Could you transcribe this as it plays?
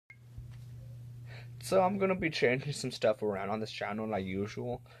So I'm gonna be changing some stuff around on this channel like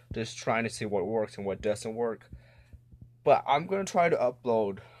usual, just trying to see what works and what doesn't work. But I'm gonna try to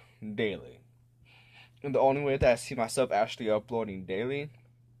upload daily. And the only way that I see myself actually uploading daily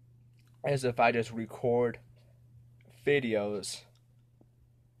is if I just record videos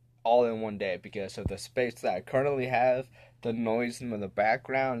all in one day because of the space that I currently have, the noise in the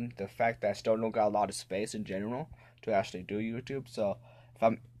background, the fact that I still don't got a lot of space in general to actually do YouTube. So if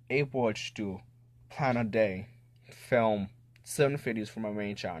I'm able to plan a day, film 7 videos for my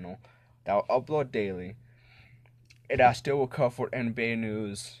main channel that I'll upload daily, and I still will cover NBA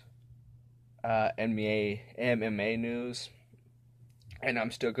news, NBA, MMA news, and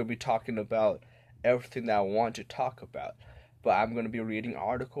I'm still gonna be talking about everything that I want to talk about. But I'm gonna be reading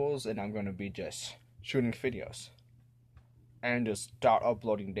articles and I'm gonna be just shooting videos and just start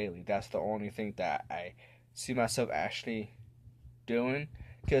uploading daily. That's the only thing that I see myself actually doing.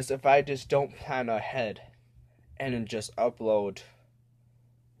 Because if I just don't plan ahead and then just upload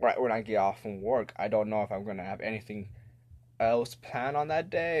right when I get off from work, I don't know if I'm gonna have anything else planned on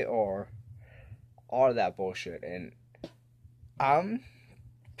that day or all that bullshit. And I'm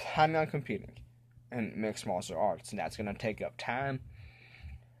planning on competing in mixed martial arts, and that's gonna take up time.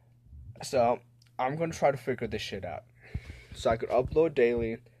 So I'm gonna try to figure this shit out, so I could upload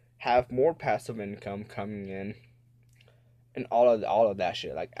daily, have more passive income coming in, and all of that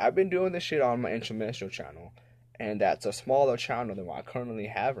shit. Like I've been doing this shit on my interministral channel, and that's a smaller channel than what I currently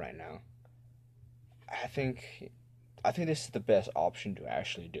have right now. I think this is the best option to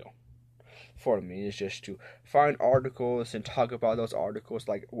actually do for me, is just to find articles and talk about those articles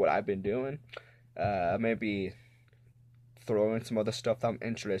like what I've been doing. Maybe throw in some other stuff that I'm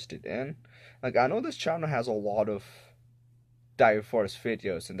interested in. Like I know this channel has a lot of diverse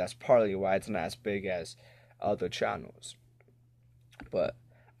videos, and that's partly why it's not as big as other channels. But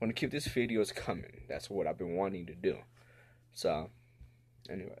I'm gonna keep these videos coming. That's what I've been wanting to do. So,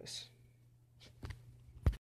 anyways.